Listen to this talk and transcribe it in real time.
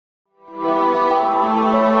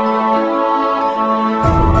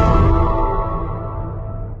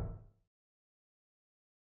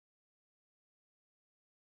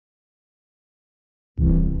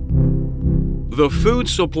The food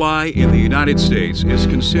supply in the United States is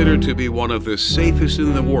considered to be one of the safest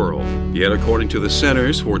in the world. Yet, according to the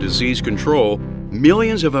Centers for Disease Control,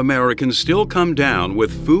 millions of Americans still come down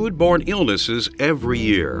with foodborne illnesses every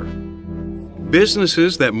year.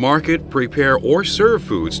 Businesses that market, prepare, or serve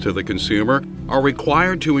foods to the consumer are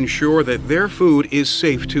required to ensure that their food is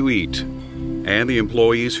safe to eat. And the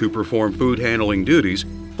employees who perform food handling duties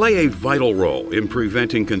play a vital role in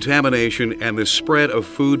preventing contamination and the spread of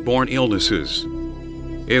foodborne illnesses.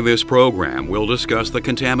 In this program, we'll discuss the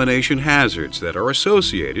contamination hazards that are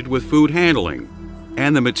associated with food handling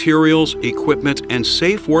and the materials, equipment, and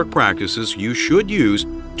safe work practices you should use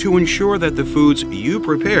to ensure that the foods you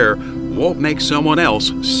prepare won't make someone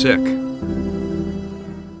else sick.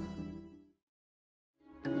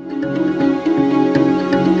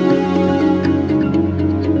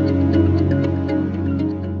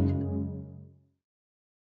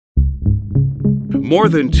 More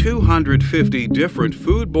than 250 different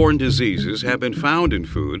foodborne diseases have been found in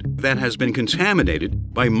food that has been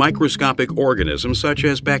contaminated by microscopic organisms such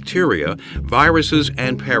as bacteria, viruses,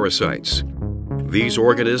 and parasites. These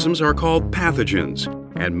organisms are called pathogens,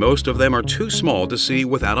 and most of them are too small to see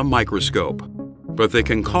without a microscope, but they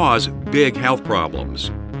can cause big health problems.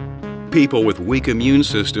 People with weak immune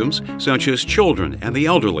systems, such as children and the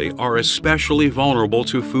elderly, are especially vulnerable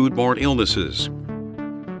to foodborne illnesses.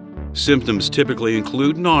 Symptoms typically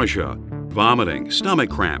include nausea, vomiting, stomach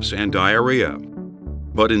cramps, and diarrhea.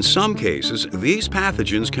 But in some cases, these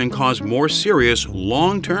pathogens can cause more serious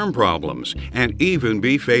long-term problems and even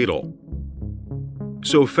be fatal.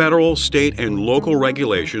 So federal, state, and local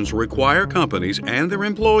regulations require companies and their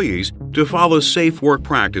employees to follow safe work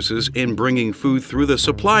practices in bringing food through the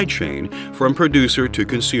supply chain from producer to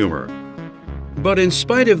consumer. But in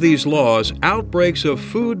spite of these laws, outbreaks of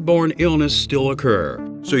foodborne illness still occur.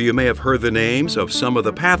 So you may have heard the names of some of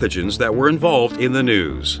the pathogens that were involved in the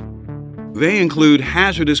news. They include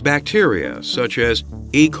hazardous bacteria such as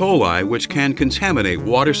E. coli, which can contaminate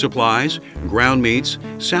water supplies, ground meats,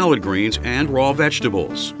 salad greens, and raw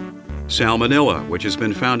vegetables. Salmonella, which has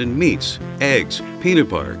been found in meats, eggs, peanut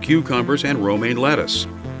butter, cucumbers, and romaine lettuce.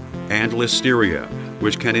 And Listeria,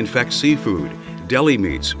 which can infect seafood, deli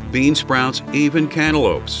meats, bean sprouts, even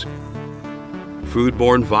cantaloupes.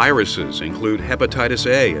 Foodborne viruses include hepatitis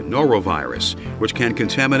A and norovirus, which can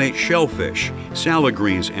contaminate shellfish, salad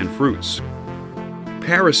greens, and fruits.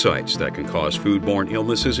 Parasites that can cause foodborne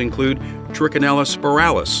illnesses include Trichinella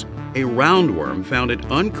spiralis, a roundworm found in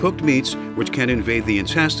uncooked meats which can invade the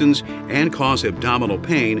intestines and cause abdominal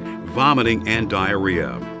pain, vomiting, and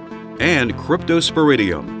diarrhea. And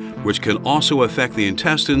Cryptosporidium, which can also affect the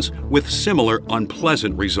intestines with similar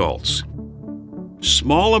unpleasant results.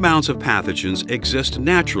 Small amounts of pathogens exist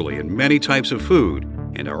naturally in many types of food,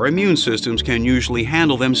 and our immune systems can usually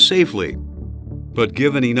handle them safely. But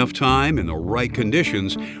given enough time and the right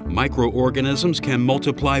conditions, microorganisms can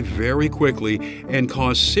multiply very quickly and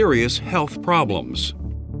cause serious health problems.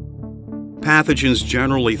 Pathogens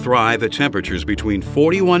generally thrive at temperatures between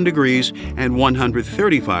 41 degrees and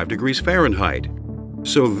 135 degrees Fahrenheit.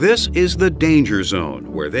 So this is the danger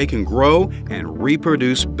zone where they can grow and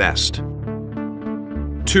reproduce best.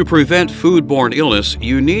 To prevent foodborne illness,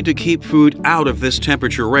 you need to keep food out of this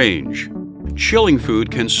temperature range. Chilling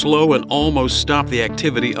food can slow and almost stop the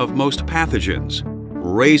activity of most pathogens.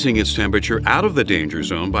 Raising its temperature out of the danger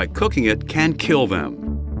zone by cooking it can kill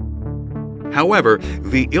them. However,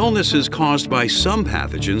 the illnesses caused by some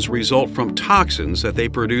pathogens result from toxins that they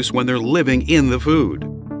produce when they're living in the food.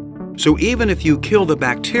 So even if you kill the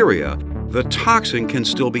bacteria, the toxin can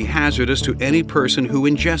still be hazardous to any person who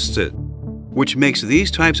ingests it, which makes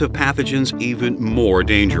these types of pathogens even more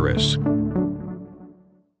dangerous.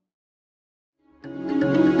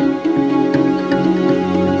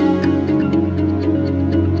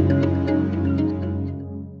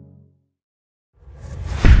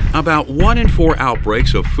 About 1 in 4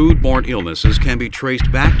 outbreaks of foodborne illnesses can be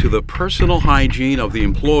traced back to the personal hygiene of the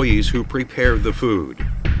employees who prepared the food.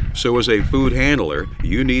 So as a food handler,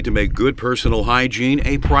 you need to make good personal hygiene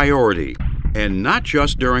a priority, and not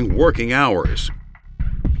just during working hours.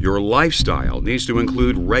 Your lifestyle needs to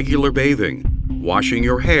include regular bathing, washing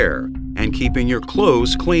your hair, and keeping your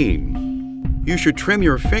clothes clean. You should trim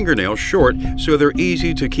your fingernails short so they're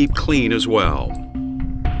easy to keep clean as well.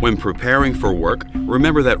 When preparing for work,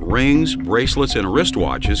 remember that rings, bracelets, and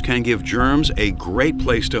wristwatches can give germs a great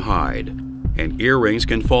place to hide, and earrings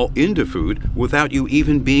can fall into food without you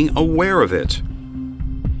even being aware of it.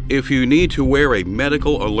 If you need to wear a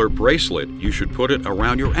medical alert bracelet, you should put it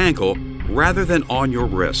around your ankle rather than on your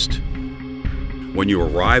wrist. When you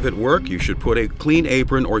arrive at work, you should put a clean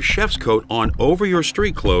apron or chef's coat on over your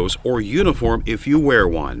street clothes or uniform if you wear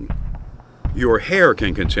one. Your hair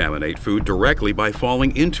can contaminate food directly by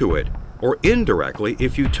falling into it, or indirectly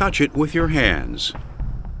if you touch it with your hands.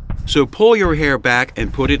 So pull your hair back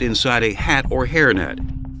and put it inside a hat or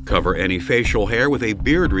hairnet. Cover any facial hair with a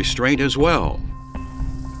beard restraint as well.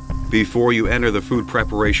 Before you enter the food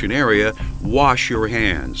preparation area, wash your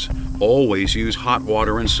hands. Always use hot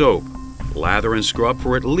water and soap. Lather and scrub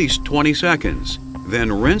for at least 20 seconds.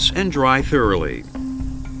 Then rinse and dry thoroughly.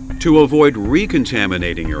 To avoid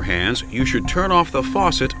recontaminating your hands, you should turn off the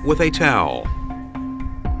faucet with a towel.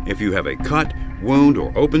 If you have a cut, wound,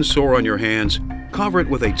 or open sore on your hands, cover it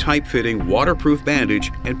with a tight-fitting, waterproof bandage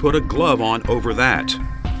and put a glove on over that.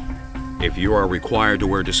 If you are required to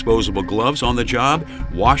wear disposable gloves on the job,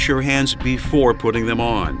 wash your hands before putting them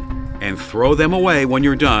on, and throw them away when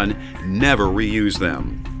you're done. Never reuse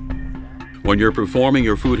them. When you're performing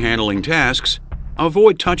your food handling tasks,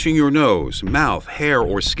 avoid touching your nose, mouth, hair,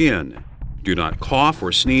 or skin. Do not cough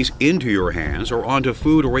or sneeze into your hands or onto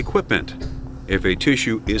food or equipment. If a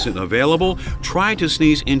tissue isn't available, try to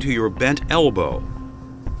sneeze into your bent elbow.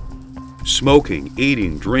 Smoking,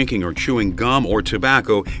 eating, drinking, or chewing gum or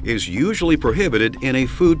tobacco is usually prohibited in a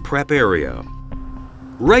food prep area.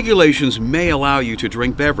 Regulations may allow you to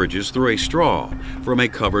drink beverages through a straw from a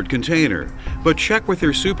covered container, but check with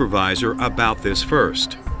your supervisor about this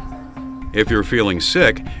first. If you're feeling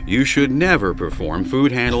sick, you should never perform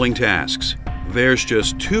food handling tasks. There's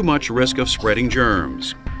just too much risk of spreading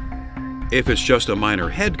germs. If it's just a minor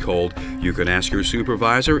head cold, you can ask your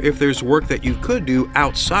supervisor if there's work that you could do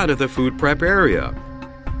outside of the food prep area.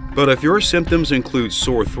 But if your symptoms include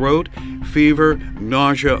sore throat, fever,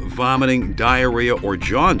 nausea, vomiting, diarrhea, or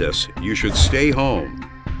jaundice, you should stay home.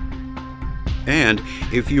 And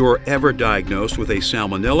if you are ever diagnosed with a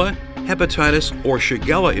salmonella, hepatitis, or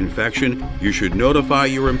Shigella infection, you should notify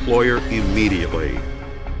your employer immediately.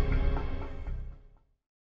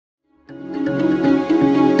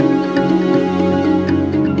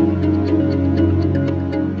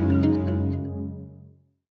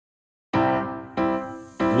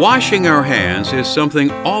 Washing our hands is something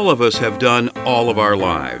all of us have done all of our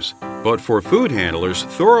lives. But for food handlers,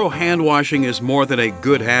 thorough hand washing is more than a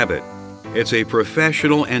good habit. It's a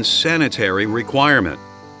professional and sanitary requirement.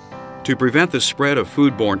 To prevent the spread of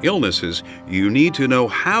foodborne illnesses, you need to know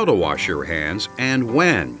how to wash your hands and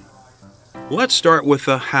when. Let's start with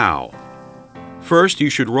the how. First, you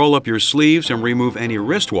should roll up your sleeves and remove any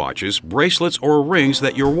wristwatches, bracelets, or rings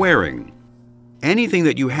that you're wearing. Anything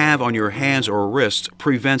that you have on your hands or wrists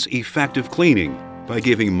prevents effective cleaning by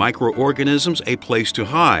giving microorganisms a place to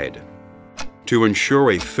hide. To ensure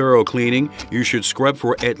a thorough cleaning, you should scrub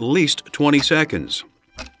for at least 20 seconds.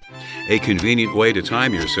 A convenient way to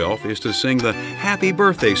time yourself is to sing the Happy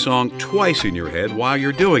Birthday song twice in your head while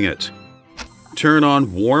you're doing it. Turn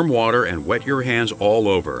on warm water and wet your hands all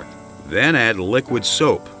over. Then add liquid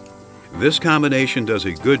soap. This combination does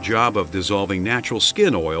a good job of dissolving natural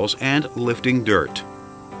skin oils and lifting dirt.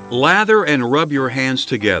 Lather and rub your hands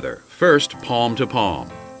together, first palm to palm.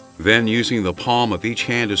 Then using the palm of each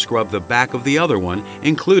hand to scrub the back of the other one,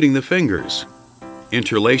 including the fingers.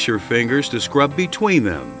 Interlace your fingers to scrub between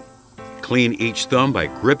them. Clean each thumb by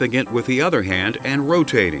gripping it with the other hand and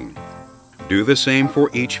rotating. Do the same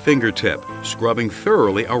for each fingertip, scrubbing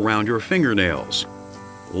thoroughly around your fingernails.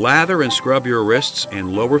 Lather and scrub your wrists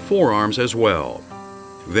and lower forearms as well.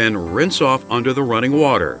 Then rinse off under the running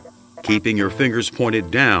water, keeping your fingers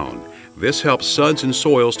pointed down. This helps suds and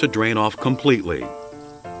soils to drain off completely.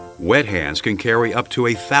 Wet hands can carry up to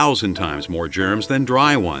 1,000 times more germs than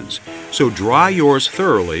dry ones, so dry yours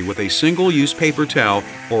thoroughly with a single-use paper towel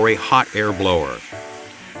or a hot air blower.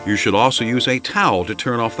 You should also use a towel to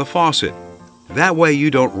turn off the faucet. That way you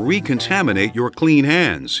don't recontaminate your clean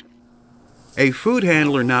hands. A food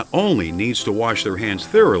handler not only needs to wash their hands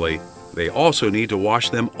thoroughly, they also need to wash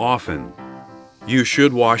them often. You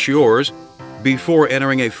should wash yours before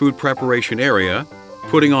entering a food preparation area,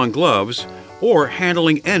 putting on gloves, or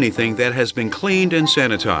handling anything that has been cleaned and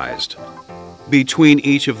sanitized. Between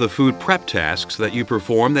each of the food prep tasks that you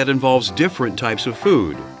perform that involves different types of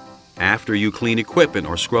food. After you clean equipment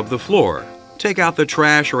or scrub the floor, take out the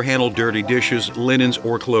trash or handle dirty dishes, linens,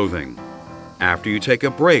 or clothing. After you take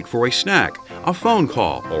a break for a snack, a phone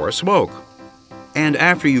call, or a smoke. And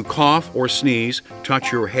after you cough or sneeze,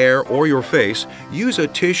 touch your hair or your face, use a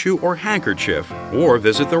tissue or handkerchief, or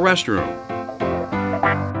visit the restroom.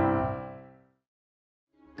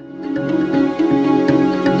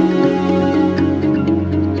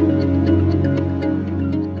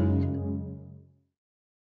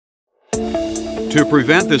 To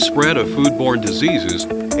prevent the spread of foodborne diseases,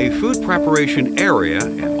 a food preparation area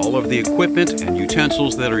and all of the equipment and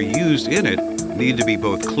utensils that are used in it need to be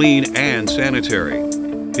both clean and sanitary.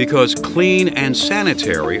 Because clean and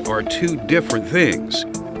sanitary are two different things.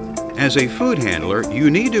 As a food handler,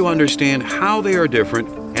 you need to understand how they are different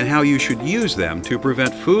and how you should use them to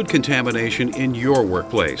prevent food contamination in your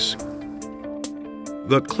workplace.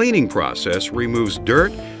 The cleaning process removes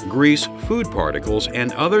dirt, grease, food particles,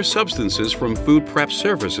 and other substances from food prep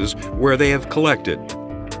surfaces where they have collected.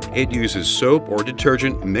 It uses soap or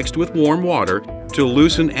detergent mixed with warm water to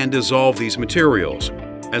loosen and dissolve these materials,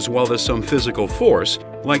 as well as some physical force,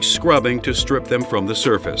 like scrubbing to strip them from the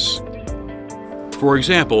surface. For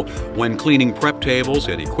example, when cleaning prep tables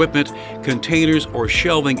and equipment, containers, or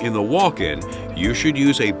shelving in the walk-in, you should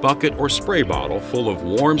use a bucket or spray bottle full of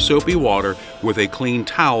warm soapy water with a clean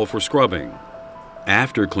towel for scrubbing.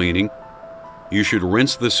 After cleaning, you should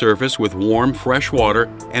rinse the surface with warm, fresh water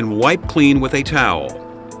and wipe clean with a towel.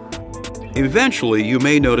 Eventually, you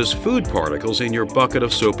may notice food particles in your bucket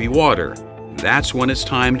of soapy water. That's when it's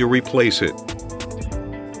time to replace it.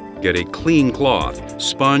 Get a clean cloth,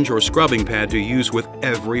 sponge, or scrubbing pad to use with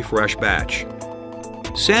every fresh batch.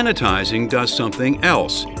 Sanitizing does something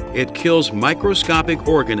else. It kills microscopic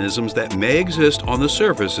organisms that may exist on the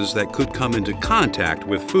surfaces that could come into contact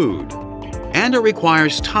with food. And it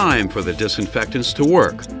requires time for the disinfectants to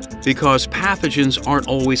work, because pathogens aren't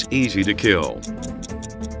always easy to kill.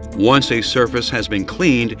 Once a surface has been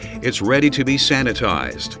cleaned, it's ready to be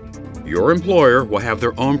sanitized. Your employer will have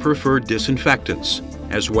their own preferred disinfectants,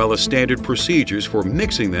 as well as standard procedures for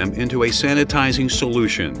mixing them into a sanitizing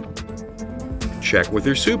solution. Check with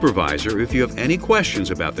your supervisor if you have any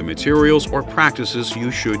questions about the materials or practices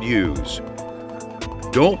you should use.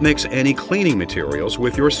 Don't mix any cleaning materials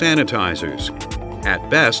with your sanitizers. At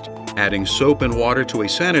best, adding soap and water to a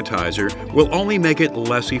sanitizer will only make it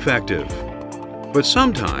less effective. But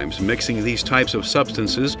sometimes mixing these types of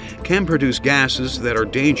substances can produce gases that are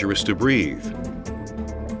dangerous to breathe.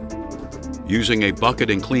 Using a bucket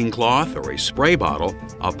and clean cloth or a spray bottle,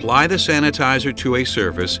 apply the sanitizer to a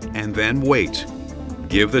surface and then wait.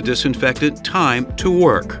 Give the disinfectant time to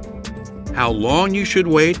work. How long you should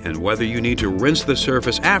wait and whether you need to rinse the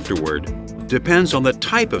surface afterward depends on the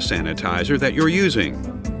type of sanitizer that you're using.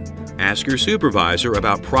 Ask your supervisor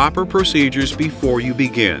about proper procedures before you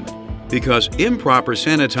begin, because improper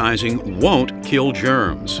sanitizing won't kill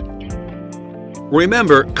germs.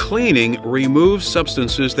 Remember, cleaning removes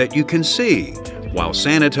substances that you can see, while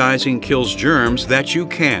sanitizing kills germs that you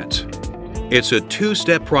can't. It's a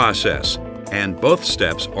two-step process, and both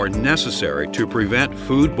steps are necessary to prevent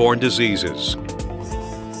foodborne diseases.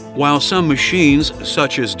 While some machines,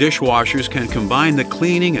 such as dishwashers, can combine the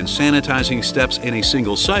cleaning and sanitizing steps in a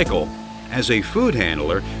single cycle, as a food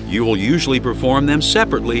handler, you will usually perform them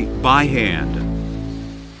separately by hand.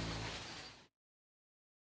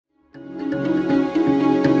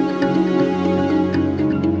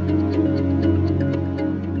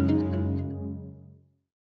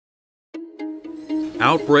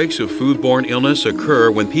 Outbreaks of foodborne illness occur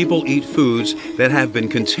when people eat foods that have been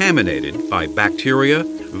contaminated by bacteria,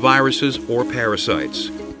 viruses, or parasites.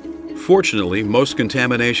 Fortunately, most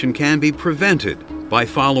contamination can be prevented by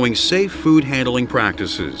following safe food handling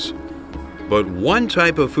practices. But one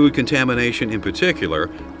type of food contamination in particular,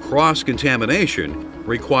 cross-contamination,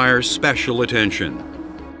 requires special attention.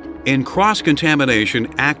 In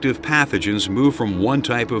cross-contamination, active pathogens move from one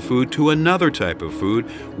type of food to another type of food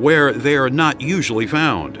where they are not usually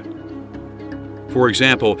found. For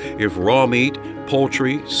example, if raw meat,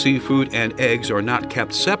 poultry, seafood, and eggs are not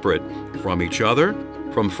kept separate from each other,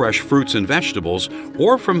 from fresh fruits and vegetables,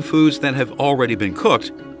 or from foods that have already been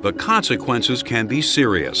cooked, the consequences can be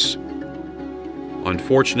serious.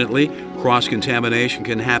 Unfortunately, cross-contamination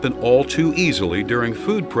can happen all too easily during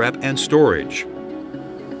food prep and storage.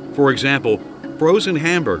 For example, frozen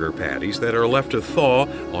hamburger patties that are left to thaw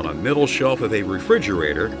on a middle shelf of a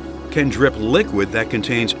refrigerator can drip liquid that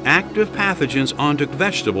contains active pathogens onto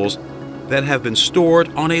vegetables that have been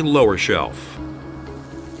stored on a lower shelf.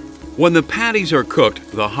 When the patties are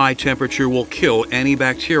cooked, the high temperature will kill any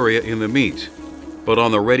bacteria in the meat. But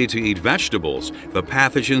on the ready-to-eat vegetables, the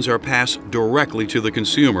pathogens are passed directly to the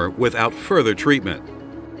consumer without further treatment.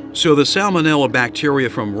 So the salmonella bacteria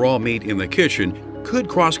from raw meat in the kitchen could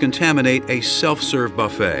cross-contaminate a self-serve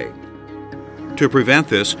buffet. To prevent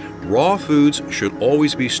this, raw foods should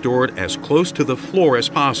always be stored as close to the floor as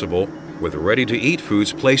possible, with ready-to-eat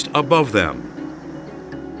foods placed above them.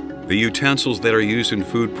 The utensils that are used in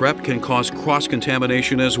food prep can cause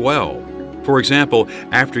cross-contamination as well. For example,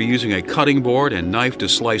 after using a cutting board and knife to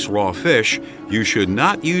slice raw fish, you should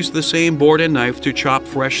not use the same board and knife to chop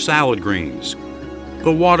fresh salad greens.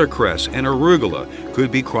 The watercress and arugula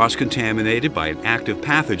could be cross-contaminated by an active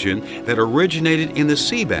pathogen that originated in the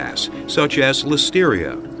sea bass, such as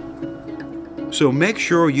Listeria. So make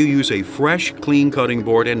sure you use a fresh, clean cutting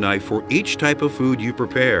board and knife for each type of food you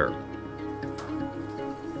prepare.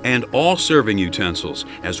 And all serving utensils,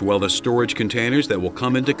 as well as storage containers that will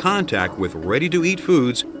come into contact with ready-to-eat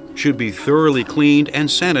foods, should be thoroughly cleaned and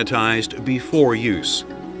sanitized before use.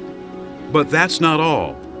 But that's not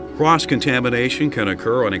all. Cross-contamination can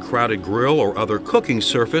occur on a crowded grill or other cooking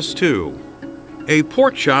surface too. A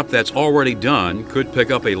pork chop that's already done could pick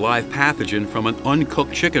up a live pathogen from an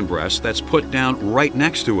uncooked chicken breast that's put down right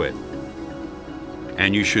next to it.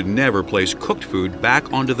 And you should never place cooked food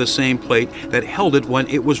back onto the same plate that held it when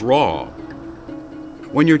it was raw.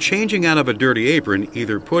 When you're changing out of a dirty apron,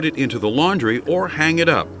 either put it into the laundry or hang it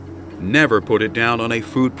up. Never put it down on a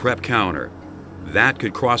food prep counter. That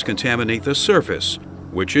could cross-contaminate the surface,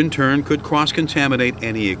 which in turn could cross-contaminate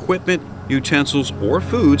any equipment, utensils, or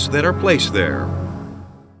foods that are placed there.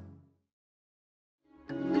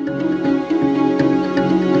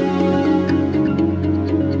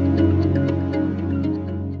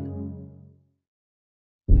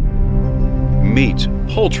 Meat,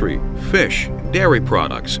 poultry, fish, dairy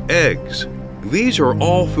products, eggs. These are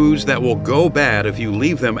all foods that will go bad if you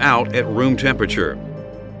leave them out at room temperature.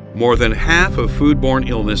 More than half of foodborne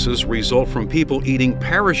illnesses result from people eating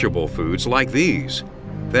perishable foods like these,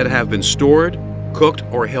 that have been stored, cooked,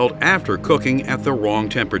 or held after cooking at the wrong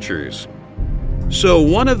temperatures. So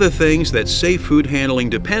one of the things that safe food handling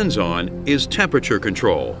depends on is temperature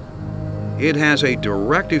control. It has a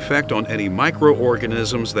direct effect on any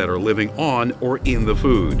microorganisms that are living on or in the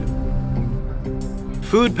food.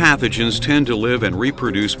 Food pathogens tend to live and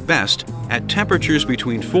reproduce best at temperatures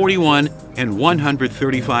between 41 and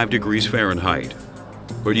 135 degrees Fahrenheit.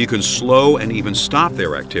 But you can slow and even stop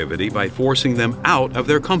their activity by forcing them out of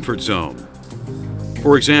their comfort zone.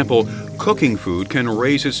 For example, cooking food can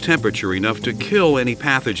raise its temperature enough to kill any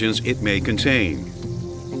pathogens it may contain.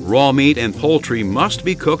 Raw meat and poultry must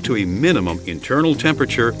be cooked to a minimum internal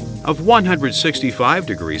temperature of 165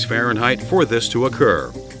 degrees Fahrenheit for this to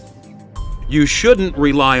occur. You shouldn't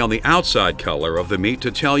rely on the outside color of the meat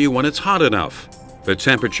to tell you when it's hot enough. The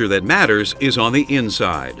temperature that matters is on the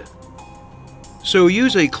inside. So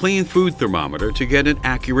use a clean food thermometer to get an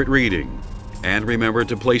accurate reading. And remember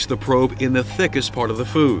to place the probe in the thickest part of the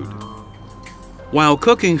food. While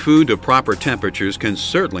cooking food to proper temperatures can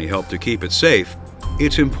certainly help to keep it safe,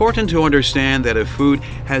 it's important to understand that if food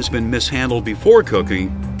has been mishandled before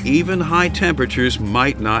cooking, even high temperatures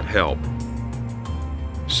might not help.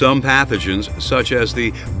 Some pathogens, such as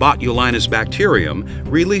the botulinus bacterium,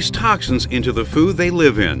 release toxins into the food they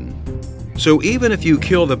live in. So even if you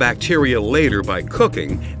kill the bacteria later by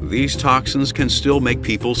cooking, these toxins can still make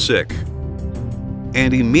people sick.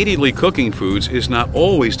 And immediately cooking foods is not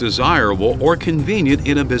always desirable or convenient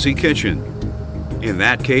in a busy kitchen. In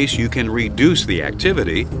that case, you can reduce the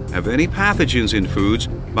activity of any pathogens in foods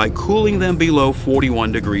by cooling them below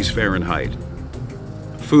 41 degrees Fahrenheit.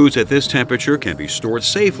 Foods at this temperature can be stored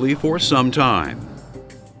safely for some time.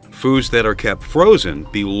 Foods that are kept frozen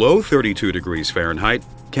below 32 degrees Fahrenheit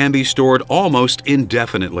can be stored almost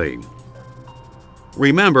indefinitely.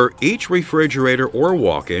 Remember, each refrigerator or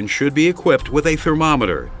walk-in should be equipped with a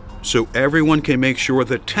thermometer, so everyone can make sure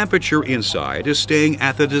the temperature inside is staying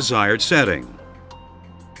at the desired setting.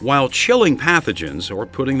 While chilling pathogens or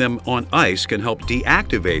putting them on ice can help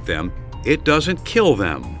deactivate them, it doesn't kill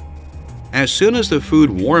them. As soon as the food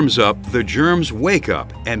warms up, the germs wake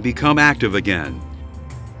up and become active again.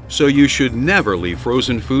 So you should never leave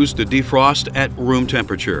frozen foods to defrost at room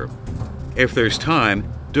temperature. If there's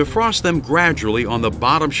time, defrost them gradually on the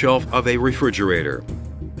bottom shelf of a refrigerator.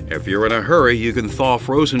 If you're in a hurry, you can thaw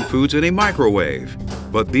frozen foods in a microwave,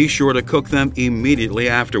 but be sure to cook them immediately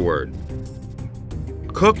afterward.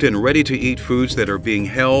 Cooked and ready-to-eat foods that are being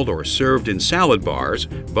held or served in salad bars,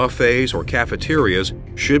 buffets, or cafeterias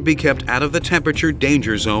should be kept out of the temperature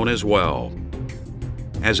danger zone as well.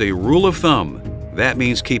 As a rule of thumb, that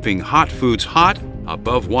means keeping hot foods hot,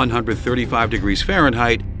 above 135 degrees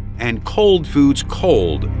Fahrenheit, and cold foods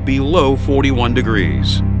cold, below 41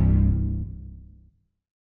 degrees.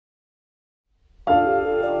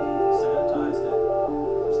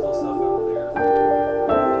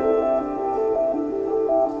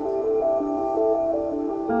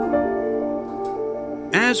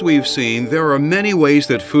 As we've seen, there are many ways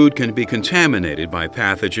that food can be contaminated by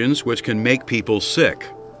pathogens which can make people sick.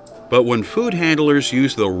 But when food handlers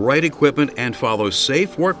use the right equipment and follow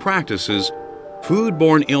safe work practices,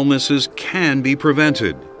 Foodborne illnesses can be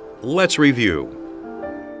prevented. Let's review.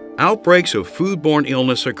 Outbreaks of foodborne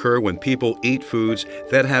illness occur when people eat foods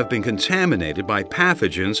that have been contaminated by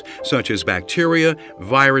pathogens such as bacteria,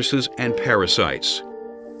 viruses, and parasites.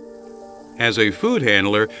 As a food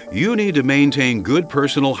handler, you need to maintain good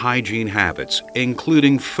personal hygiene habits,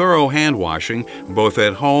 including thorough hand washing both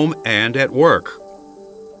at home and at work.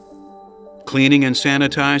 Cleaning and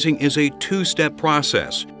sanitizing is a two-step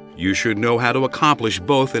process. You should know how to accomplish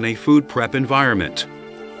both in a food prep environment.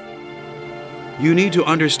 You need to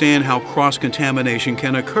understand how cross-contamination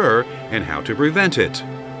can occur and how to prevent it.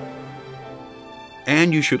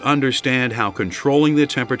 And you should understand how controlling the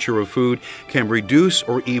temperature of food can reduce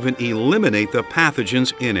or even eliminate the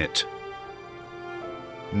pathogens in it.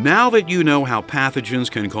 Now that you know how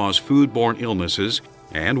pathogens can cause foodborne illnesses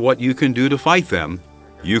and what you can do to fight them,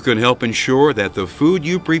 you can help ensure that the food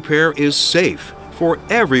you prepare is safe for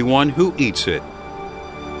everyone who eats it.